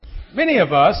Many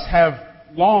of us have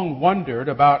long wondered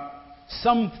about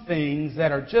some things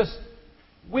that are just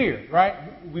weird, right?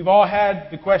 We've all had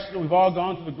the question, we've all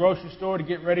gone to the grocery store to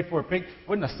get ready for a picnic.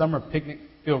 Wouldn't a summer picnic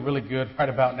feel really good right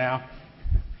about now?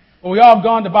 Well, we all have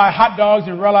gone to buy hot dogs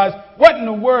and realize what in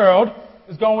the world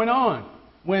is going on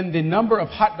when the number of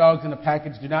hot dogs in a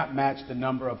package do not match the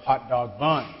number of hot dog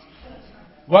buns.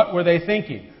 What were they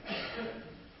thinking?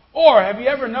 Or have you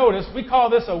ever noticed, we call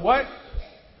this a what?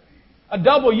 A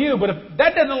double U, but if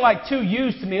that doesn't look like two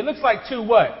U's to me. It looks like two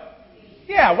what?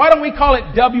 Yeah, why don't we call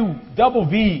it double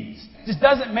V's? It just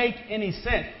doesn't make any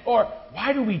sense. Or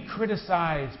why do we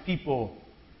criticize people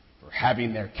for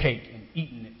having their cake and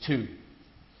eating it too?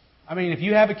 I mean, if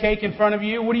you have a cake in front of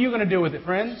you, what are you going to do with it,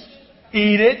 friends?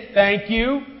 Eat it, thank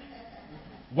you.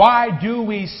 Why do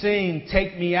we sing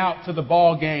 "Take Me Out to the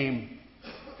Ball Game"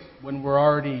 when we're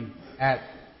already at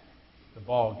the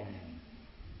ball game?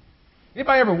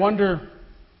 Anybody ever wonder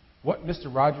what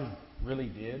Mr. Rogers really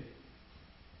did?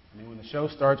 I mean, when the show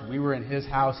starts, we were in his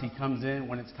house. He comes in.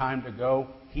 When it's time to go,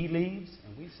 he leaves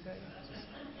and we stay.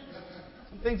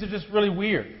 Some things are just really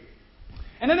weird.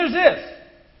 And then there's this.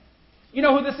 You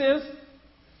know who this is?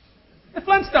 The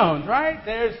Flintstones, right?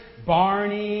 There's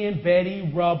Barney and Betty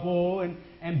Rubble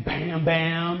and Bam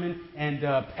Bam and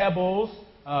Pebbles.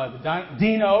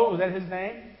 Dino, was that his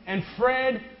name? And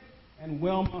Fred and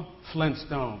Wilma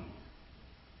Flintstone.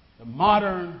 The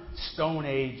modern Stone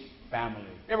Age family.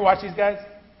 You ever watch these guys?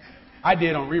 I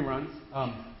did on reruns.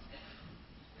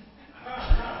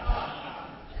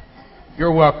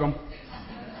 You're welcome.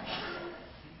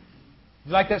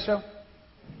 You like that show?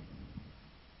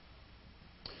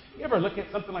 You ever look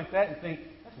at something like that and think,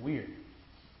 that's weird?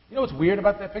 You know what's weird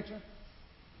about that picture?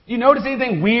 Do you notice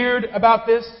anything weird about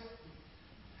this?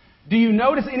 Do you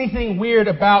notice anything weird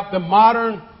about the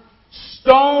modern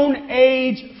Stone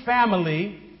Age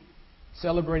family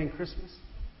celebrating Christmas?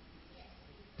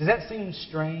 Does that seem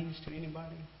strange to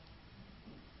anybody?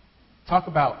 Talk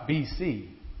about BC,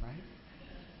 right?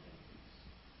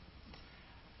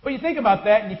 But you think about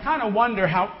that and you kind of wonder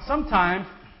how sometimes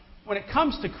when it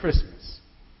comes to Christmas,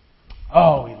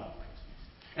 oh, we love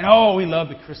Christmas. And oh, we love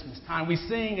the Christmas time. We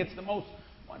sing it's the most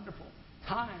wonderful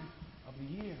time of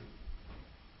the year.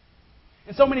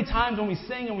 And so many times when we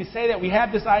sing and we say that, we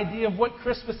have this idea of what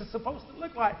Christmas is supposed to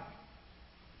look like.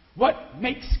 What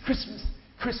makes Christmas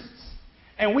Christmas?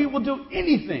 And we will do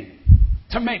anything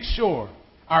to make sure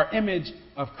our image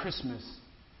of Christmas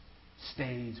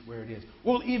stays where it is.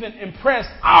 We'll even impress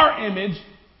our image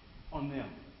on them.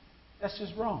 That's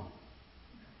just wrong.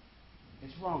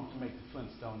 It's wrong to make the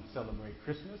Flintstones celebrate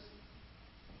Christmas.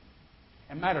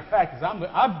 And matter of fact, as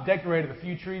I've decorated a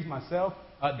few trees myself.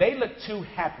 They look too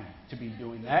happy to be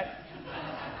doing that.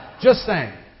 Just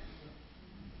saying.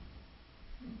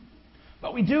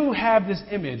 But we do have this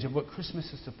image of what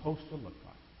Christmas is supposed to look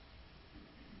like.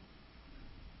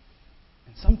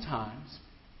 And sometimes,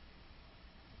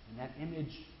 when that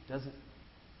image doesn't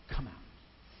come out,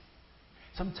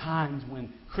 sometimes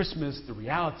when Christmas, the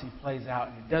reality plays out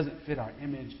and it doesn't fit our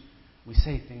image, we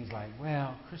say things like,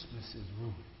 well, Christmas is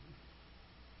ruined.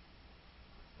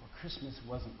 Or Christmas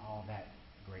wasn't all that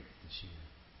great this year.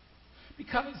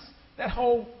 Because that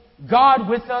whole God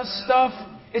with us stuff,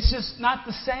 it's just not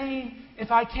the same if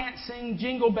I can't sing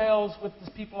Jingle Bells with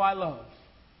the people I love.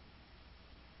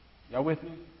 Y'all with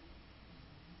me?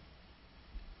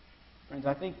 Friends,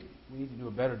 I think we need to do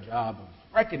a better job of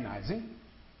recognizing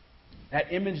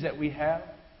that image that we have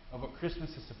of what Christmas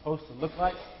is supposed to look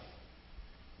like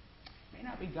may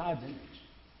not be God's image.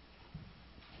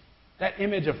 That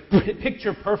image of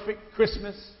picture-perfect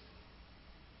Christmas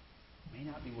may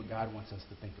not be what God wants us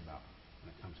to think about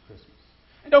when it comes to Christmas.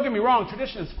 And don't get me wrong,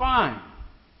 tradition is fine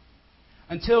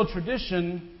until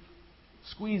tradition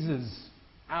squeezes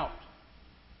out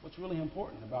what's really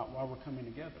important about why we're coming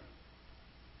together.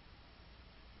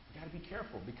 We've got to be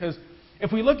careful because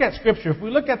if we look at Scripture, if we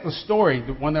look at the story,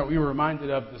 the one that we were reminded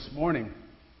of this morning,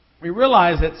 we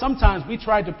realize that sometimes we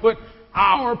try to put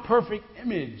our perfect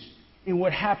image in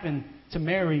what happened to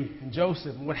Mary and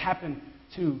Joseph and what happened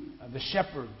to the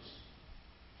shepherds.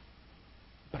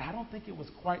 But I don't think it was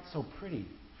quite so pretty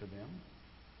for them.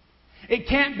 It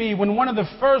can't be when one of the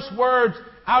first words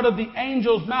out of the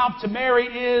angel's mouth to Mary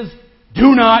is,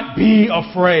 "Do not be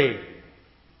afraid."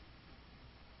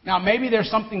 Now, maybe there's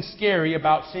something scary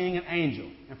about seeing an angel.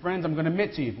 And friends, I'm going to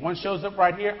admit to you, if one shows up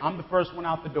right here, I'm the first one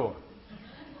out the door.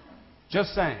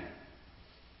 Just saying.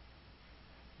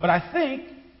 But I think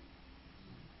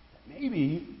that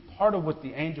maybe part of what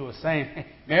the angel is saying, hey,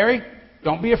 Mary,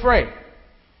 don't be afraid.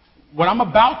 What I'm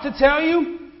about to tell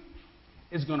you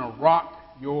is going to rock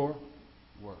your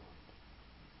world.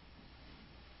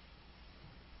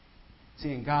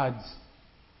 See,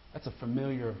 that's a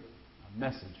familiar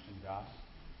message from God.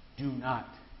 Do not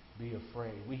be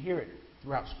afraid. We hear it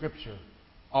throughout Scripture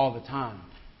all the time.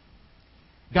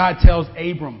 God tells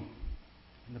Abram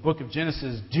in the book of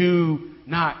Genesis, do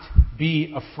not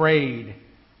be afraid.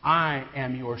 I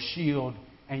am your shield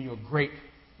and your great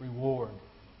reward.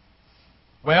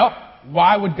 Well,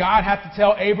 why would God have to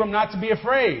tell Abram not to be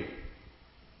afraid?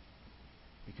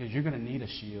 Because you're going to need a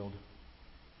shield.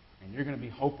 And you're going to be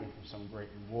hoping for some great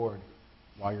reward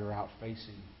while you're out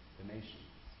facing the nation.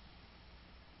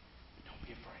 But don't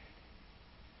be afraid.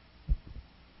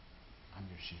 I'm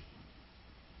your shield.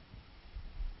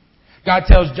 God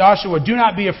tells Joshua, do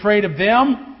not be afraid of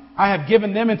them. I have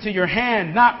given them into your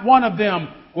hand. Not one of them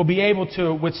will be able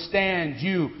to withstand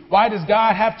you. Why does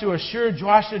God have to assure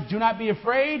Joshua, do not be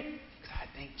afraid? Because I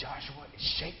think Joshua is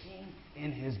shaking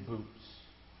in his boots.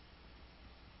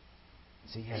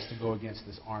 He has to go against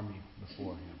this army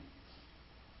before him.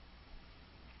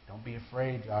 Don't be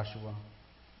afraid, Joshua.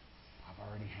 I've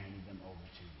already handed them over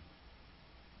to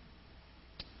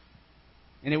you.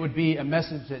 And it would be a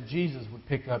message that Jesus would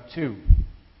pick up too.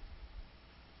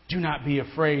 Do not be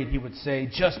afraid, he would say.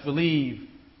 Just believe.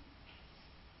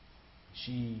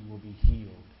 She will be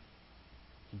healed,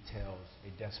 he tells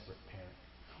a desperate parent.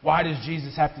 Why does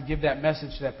Jesus have to give that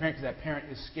message to that parent? Because that parent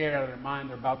is scared out of their mind.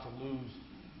 They're about to lose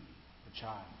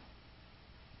child.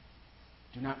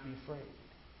 Do not be afraid.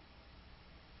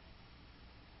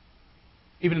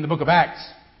 Even in the book of Acts,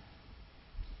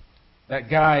 that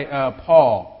guy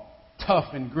Paul,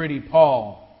 tough and gritty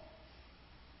Paul,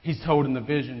 he's told in the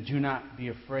vision, do not be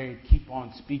afraid, keep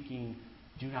on speaking,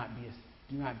 do not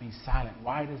be silent.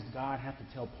 Why does God have to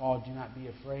tell Paul, do not be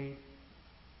afraid?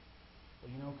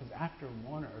 Well, because after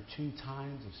one or two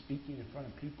times of speaking in front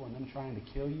of people and them trying to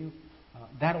kill you,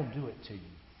 that'll do it to you.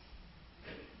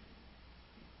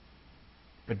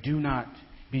 But do not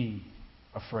be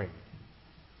afraid.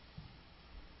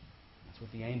 That's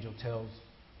what the angel tells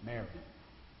Mary.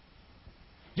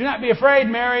 Do not be afraid,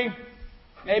 Mary.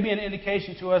 Maybe an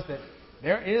indication to us that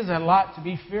there is a lot to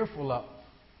be fearful of.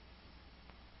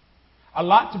 A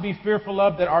lot to be fearful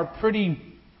of that our pretty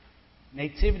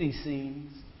nativity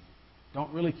scenes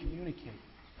don't really communicate.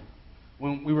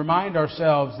 When we remind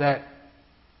ourselves that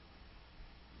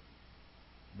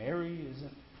Mary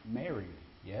isn't married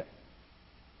yet.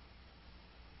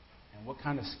 And what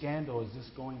kind of scandal is this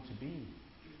going to be?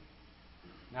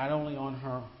 Not only on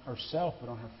herself, but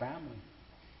on her family.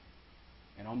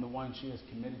 And on the one she is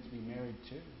committed to be married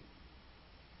to.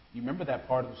 You remember that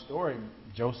part of the story.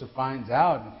 Joseph finds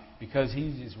out, and because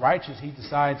he's righteous, he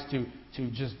decides to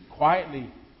just quietly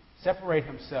separate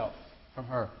himself from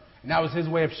her. And that was his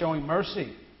way of showing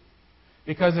mercy.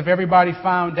 Because if everybody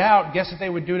found out, guess what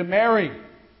they would do to Mary?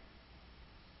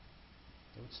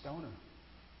 They would stone her.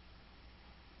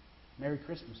 Merry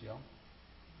Christmas, y'all.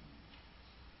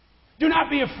 Do not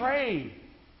be afraid,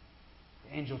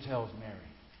 the angel tells Mary.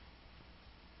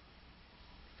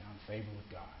 Found favor with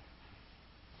God.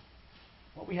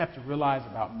 What we have to realize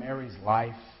about Mary's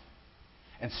life,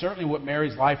 and certainly what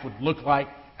Mary's life would look like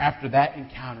after that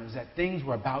encounter, is that things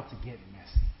were about to get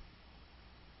messy.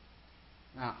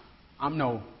 Now, I'm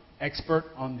no expert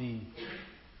on the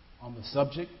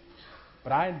subject,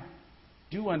 but I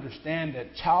do understand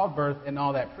that childbirth isn't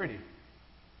all that pretty.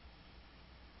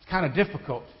 It's kind of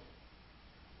difficult.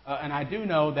 And I do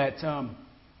know that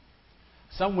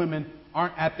some women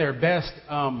aren't at their best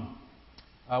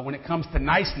when it comes to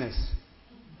niceness.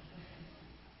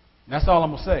 And that's all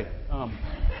I'm going to say.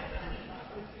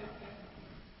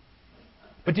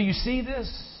 But do you see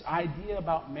this idea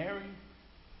about Mary?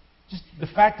 Just the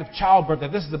fact of childbirth,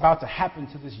 that this is about to happen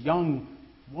to this young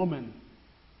woman.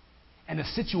 And the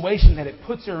situation that it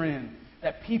puts her in,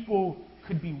 that people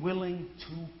could be willing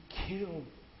to kill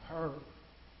her.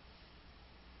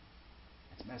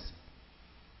 It's messy.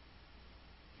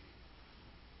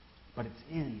 But it's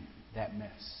in that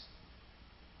mess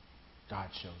God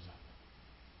shows up.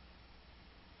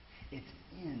 It's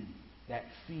in that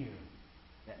fear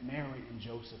that Mary and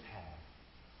Joseph have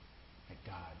that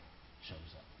God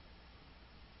shows up.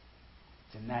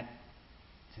 It's in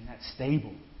that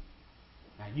stable.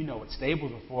 Now, you know what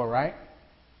stables are for, right?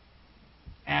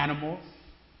 Animals.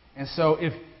 And so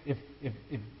if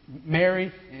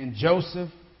Mary and Joseph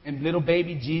and little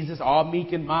baby Jesus, all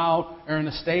meek and mild, are in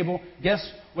a stable, guess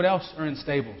what else are in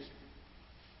stables?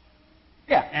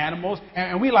 Yeah, animals.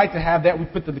 And we like to have that. We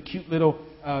put the cute little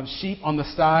sheep on the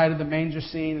side of the manger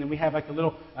scene, and we have like a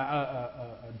little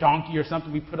donkey or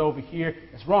something we put over here.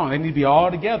 That's wrong. They need to be all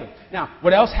together. Now,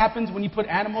 what else happens when you put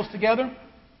animals together?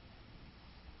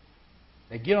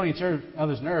 They get on each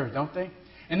other's nerves, don't they?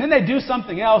 And then they do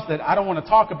something else that I don't want to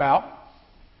talk about,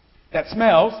 that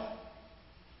smells,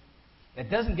 that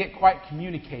doesn't get quite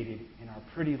communicated in our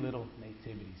pretty little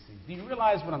nativity scenes. Do you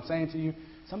realize what I'm saying to you?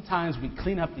 Sometimes we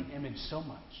clean up the image so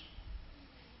much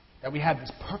that we have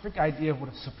this perfect idea of what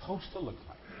it's supposed to look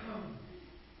like,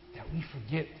 that we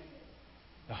forget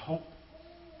the hope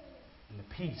and the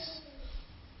peace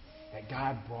that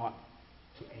God brought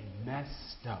to a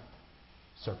messed up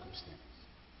circumstance.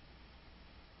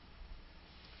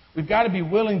 We've got to be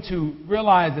willing to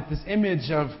realize that this image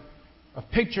of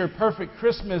picture-perfect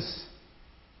Christmas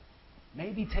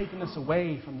may be taking us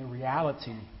away from the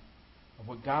reality of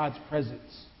what God's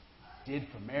presence did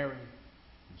for Mary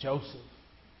and Joseph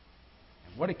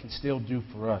and what it can still do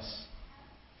for us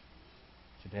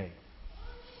today.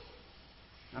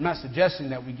 I'm not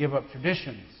suggesting that we give up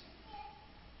traditions.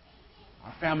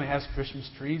 Our family has Christmas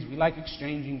trees. We like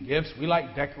exchanging gifts. We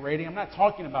like decorating. I'm not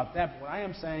talking about that, but what I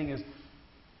am saying is,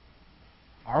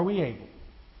 are we able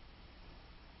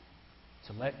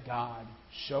to let God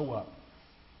show up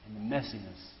in the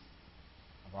messiness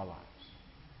of our lives?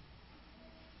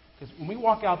 Because when we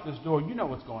walk out this door, you know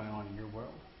what's going on in your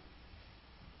world.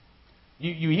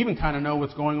 You even kind of know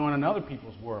what's going on in other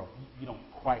people's world. You don't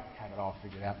quite have it all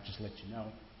figured out, just let you know.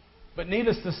 But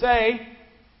needless to say,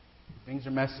 things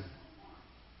are messy.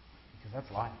 Because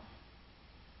that's life.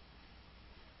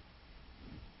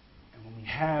 And when we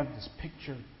have this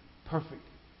picture-perfect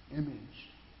image,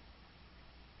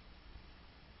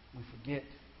 we forget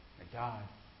that God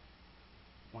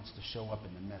wants to show up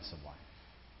in the mess of life.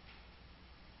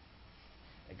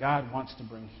 That God wants to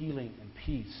bring healing and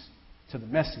peace to the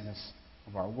messiness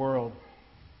of our world,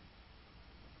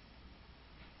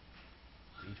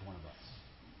 to each one of us.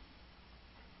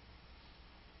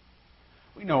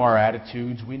 We know our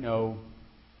attitudes. We know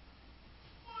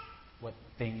what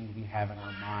things we have in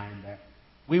our mind that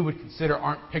we would consider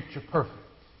aren't picture perfect.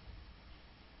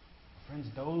 Friends,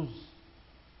 those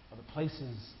are the places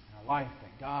in our life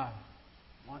that God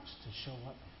wants to show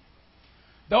up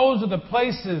in. Those are the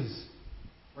places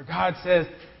where God says,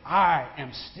 I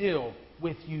am still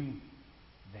with you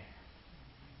there.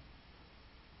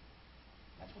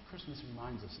 That's what Christmas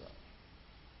reminds us of.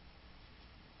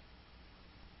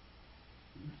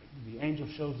 The angel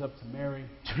shows up to Mary.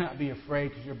 Do not be afraid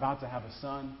because you're about to have a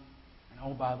son. And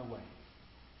oh, by the way,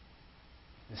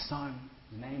 the son,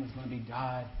 his name is going to be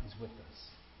God is with us.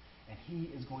 And he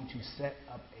is going to set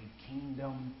up a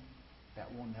kingdom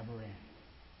that will never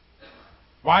end.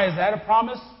 Why is that a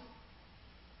promise?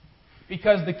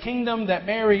 Because the kingdom that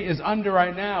Mary is under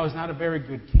right now is not a very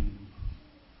good kingdom.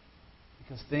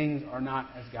 Because things are not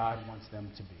as God wants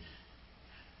them to be.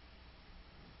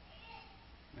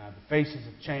 Now, the faces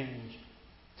have changed.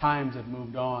 Times have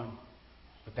moved on.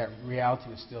 But that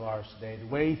reality is still ours today. The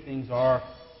way things are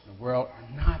in the world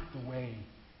are not the way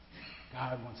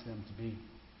God wants them to be.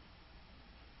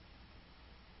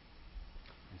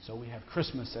 And so we have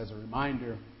Christmas as a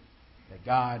reminder that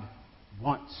God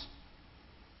wants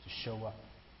to show up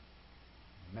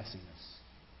in the messiness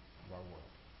of our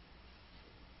world.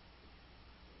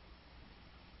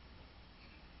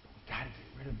 But we've got to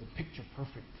get rid of the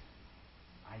picture-perfect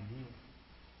idea.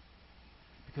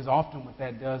 Because often what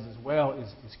that does as well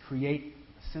is create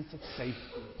a sense of safety,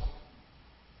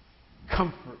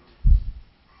 comfort.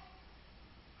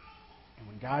 And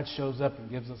when God shows up and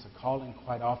gives us a calling,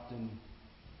 quite often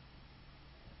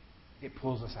it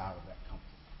pulls us out of that comfort.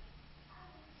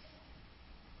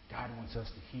 God wants us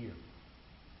to hear.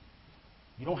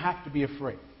 You don't have to be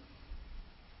afraid.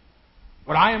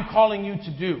 What I am calling you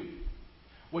to do,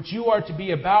 what you are to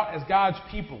be about as God's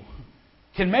people,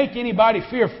 can make anybody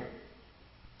fearful.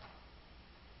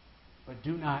 But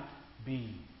do not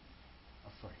be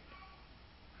afraid.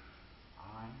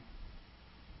 I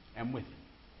am with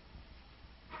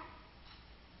you.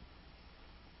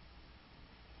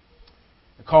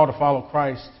 The call to follow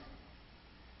Christ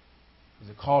is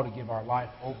a call to give our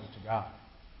life over to God.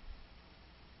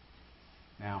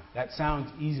 Now, that sounds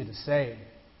easy to say,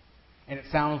 and it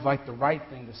sounds like the right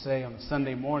thing to say on a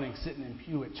Sunday morning sitting in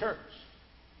pew at church.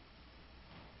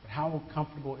 But how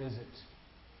comfortable is it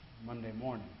Monday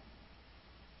morning,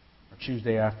 or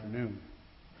Tuesday afternoon,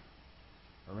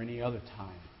 or any other time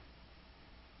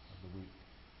of the week?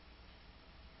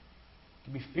 It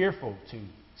can be fearful to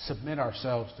submit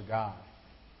ourselves to God,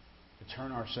 to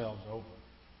turn ourselves over,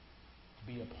 to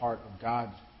be a part of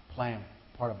God's plan,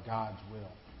 part of God's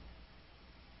will.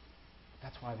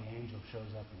 That's why the angel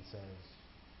shows up and says,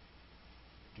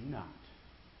 do not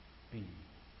be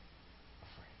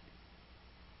afraid.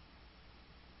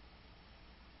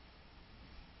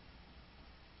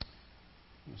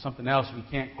 Something else we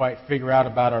can't quite figure out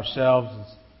about ourselves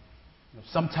is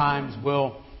Sometimes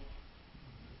we'll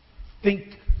think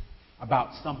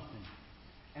about something,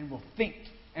 and we'll think,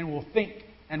 and we'll think,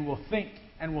 and we'll think,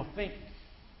 and we'll think.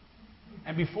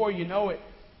 And before you know it,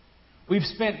 we've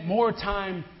spent more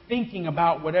time thinking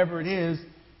about whatever it is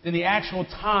than the actual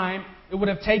time it would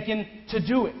have taken to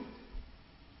do it.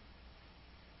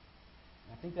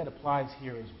 I think that applies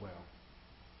here as well.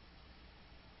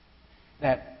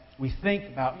 That we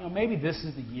think about, maybe this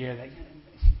is the year that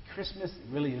Christmas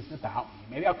really isn't about me.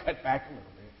 Maybe I'll cut back a little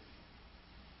bit.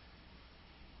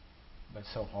 But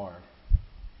it's so hard.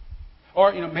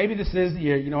 Or, maybe this is the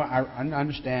year, I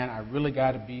understand, I really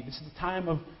got to be, this is the time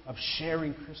of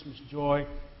sharing Christmas joy.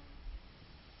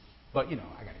 But, I got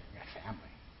family.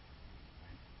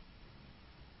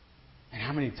 And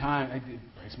how many times, it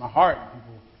breaks my heart.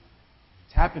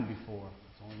 It's happened before.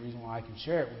 It's the only reason why I can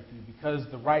share it with you. Because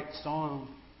the right song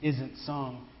isn't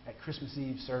sung at Christmas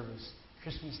Eve service.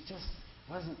 Christmas just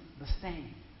wasn't the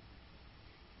same.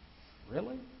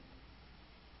 Really?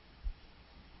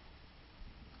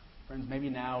 Friends, maybe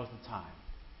now is the time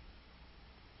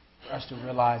for us to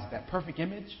realize that perfect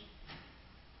image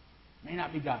may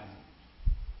not be God's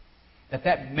image.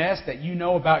 That mess that you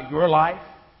know about your life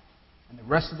and the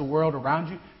rest of the world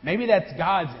around you, maybe that's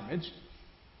God's image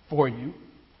for you,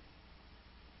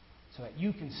 so that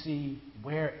you can see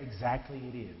where exactly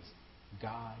it is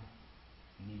God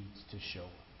needs to show up.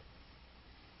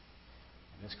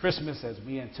 And this Christmas, as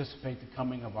we anticipate the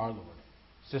coming of our Lord,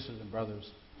 sisters and brothers,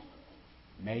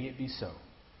 may it be so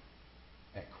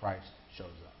that Christ shows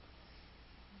up.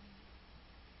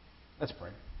 Let's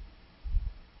pray.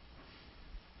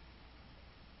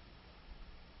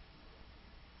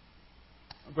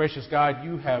 Oh, gracious God,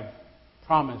 you have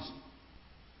promised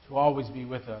to always be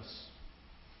with us,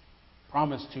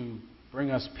 promised to bring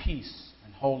us peace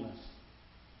and wholeness.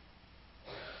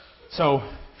 So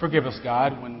forgive us,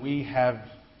 God, when we have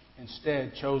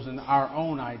instead chosen our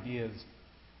own ideas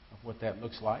of what that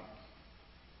looks like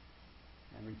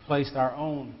and replaced our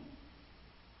own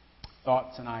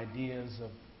thoughts and ideas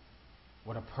of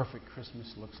what a perfect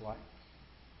Christmas looks like,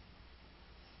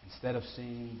 instead of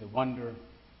seeing the wonder,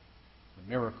 the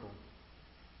miracle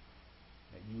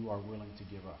that you are willing to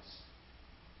give us.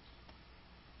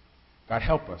 God,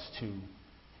 help us to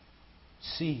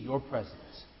see your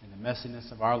presence in the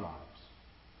messiness of our lives.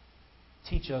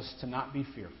 Teach us to not be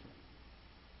fearful,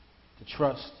 to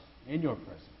trust in your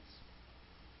presence.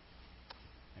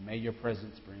 And may your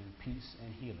presence bring peace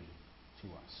and healing to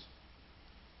us.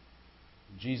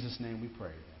 In Jesus' name we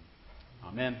pray.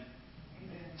 Amen.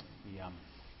 Amen.